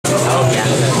Oh,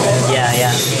 yeah.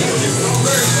 Yeah.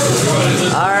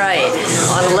 Alright,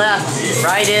 on the left,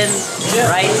 right in,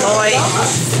 right toy.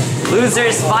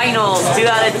 Losers finals, 2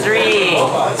 out of 3.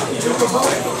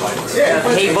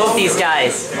 Hate both these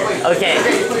guys. Okay.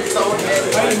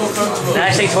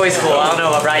 Actually, toy school. I don't know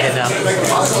about Raiden though.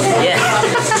 Yeah.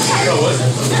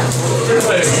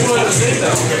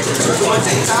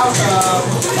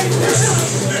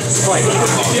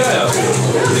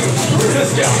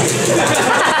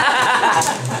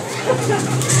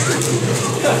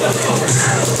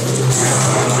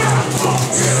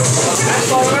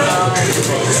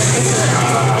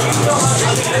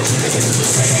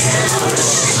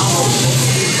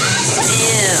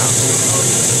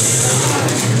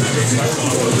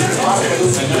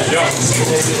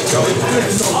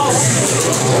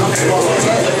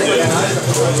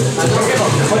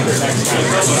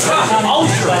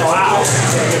 Wow.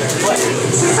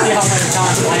 See how much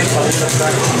time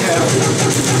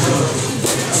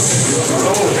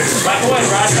back away,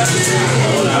 right?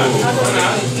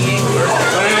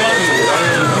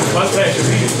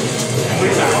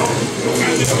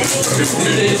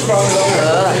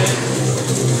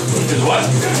 Is what?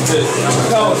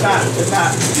 No, it's not. It's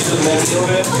not. You just let it do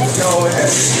it? Go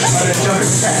ahead.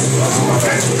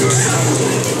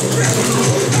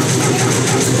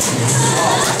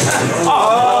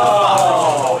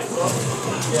 Oh!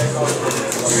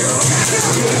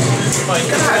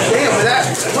 God damn, was that,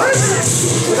 what?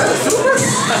 Was that a super?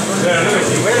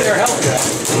 Where did their help go?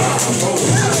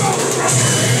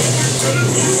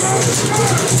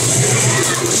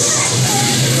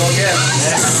 Go again.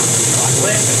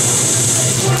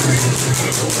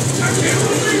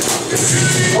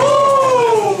 Woo!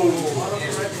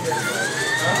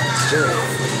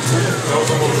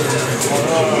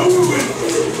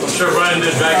 I'm sure Ryan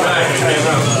did back when he came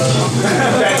out.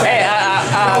 Hey,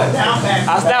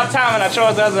 I stopped time and I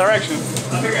chose that direction.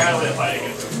 I figured out how to fight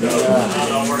against him.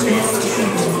 I'm working on it.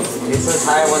 He's so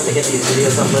tired once to get these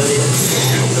videos uploaded.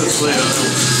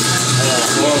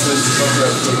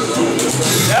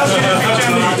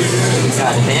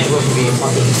 God, the band would be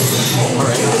fucking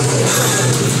already.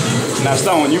 Now,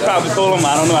 Stone, you probably told him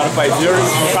I don't know how to fight Juri.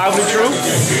 Probably true,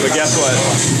 but guess what?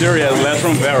 Juri has less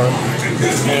from Vera.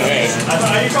 Hey.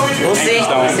 We'll see.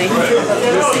 Stone. We'll see.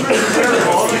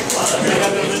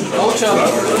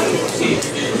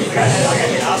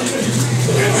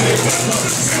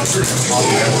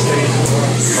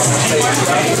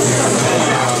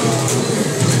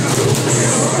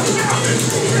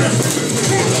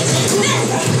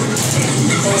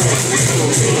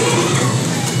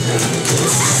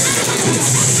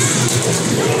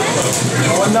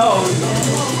 No one knows.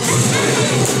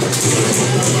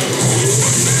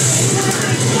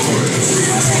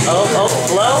 Oh,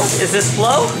 Flow? Is this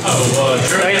Flow? Oh,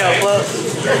 sure. Wait, no, Flow.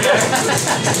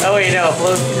 Oh, wait, no,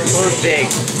 Flow's big.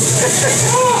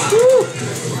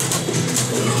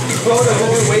 Flow doesn't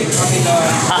only wait,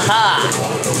 Haha!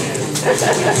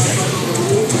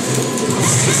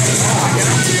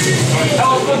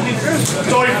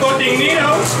 Toy fucking Nino.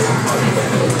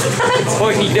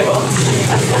 Toy Nino.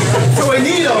 Toy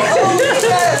Nino. Oh,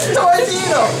 yes, Toy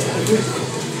Nino.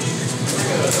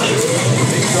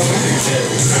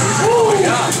 Oh my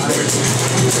God.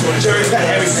 Juri's got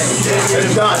everything.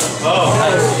 It's done. Oh.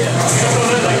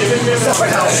 Someone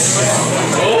else.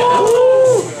 Oh.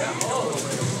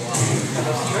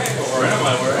 Where am I?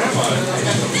 Where am I?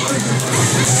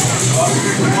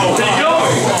 Oh, where are you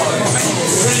going?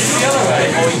 Where did you the other way?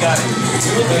 Oh, you got it.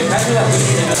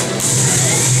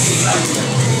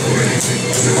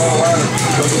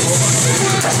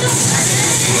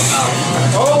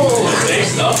 Oh, safe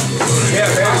stuff. Yeah,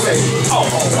 very safe. Oh,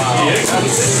 wow. Yeah,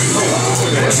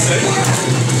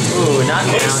 Ooh, not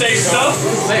down. Safe stuff?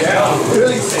 Yeah,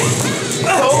 really safe.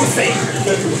 So safe.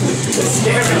 It's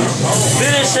scary.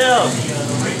 Finish him!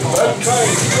 I'm trying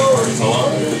to score.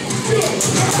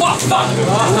 Fuck!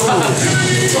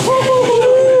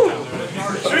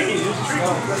 Tricky.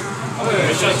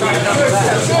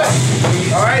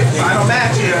 Alright, final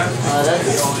match here. That's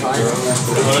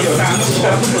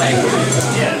fine.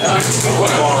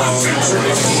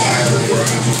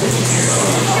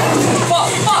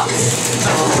 Fuck!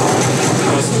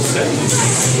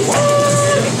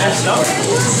 That's no.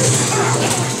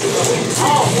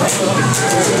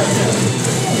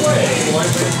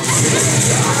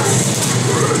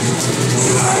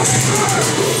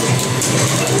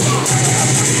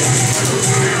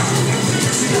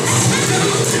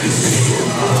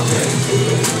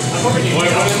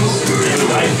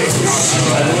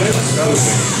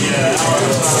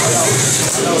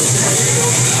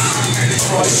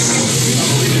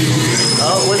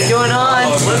 Oh, what's going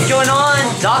on? What's going on?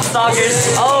 Dock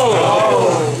Stalkers. Oh!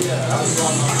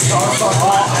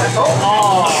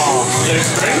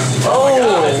 Oh,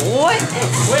 what?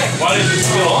 Why is it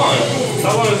still on?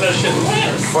 How long is that shit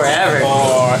last? Forever.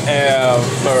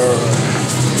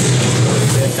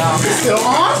 It's still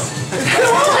on?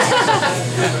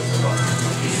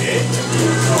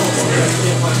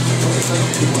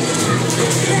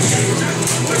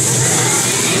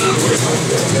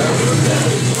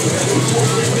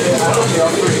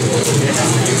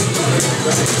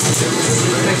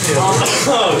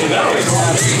 Oh, you know.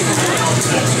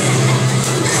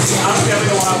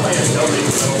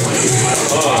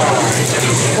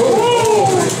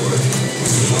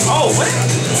 Oh, what?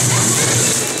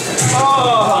 Oh.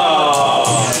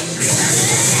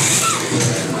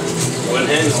 When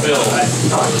hens spill.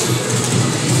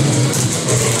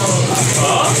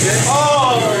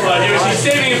 He's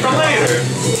saving it for later.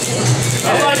 I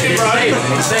like it, Brian.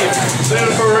 Save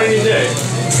it for a rainy day.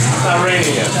 It's not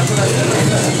raining yet.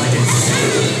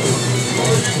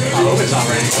 I hope it's not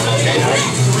raining. You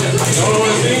know what I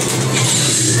want to see?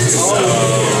 Oh,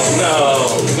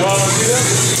 no. You know what I want to see then?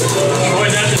 Troy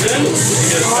dashes in, he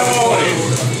gets 720.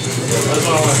 That's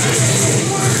what I want to see.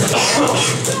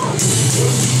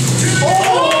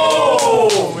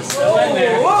 Oh! We're still in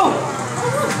there. Whoa!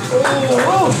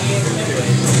 Whoa!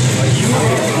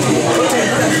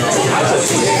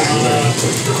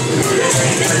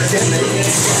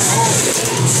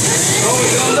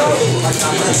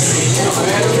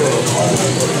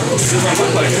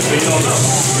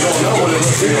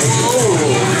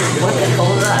 What the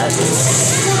hell is that?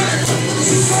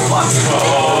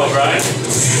 Oh, Brian.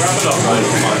 Wrap it up, Brian.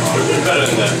 Come on. You're better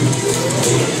than that.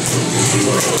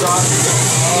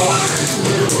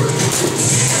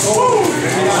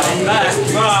 Back.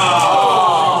 Oh.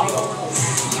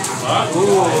 Huh?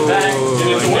 Ooh, Did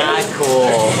it win? not cool.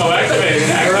 Oh, activated.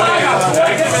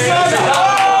 Activated.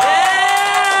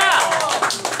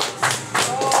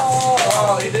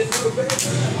 Oh, he didn't do it bad.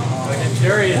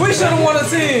 Juri. We should have won a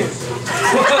team.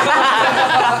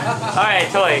 Alright,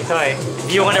 Toy.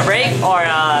 You want a break or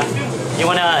you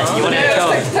wanna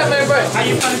go? Take a 10-minute break.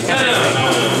 No.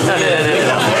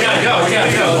 We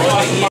gotta go.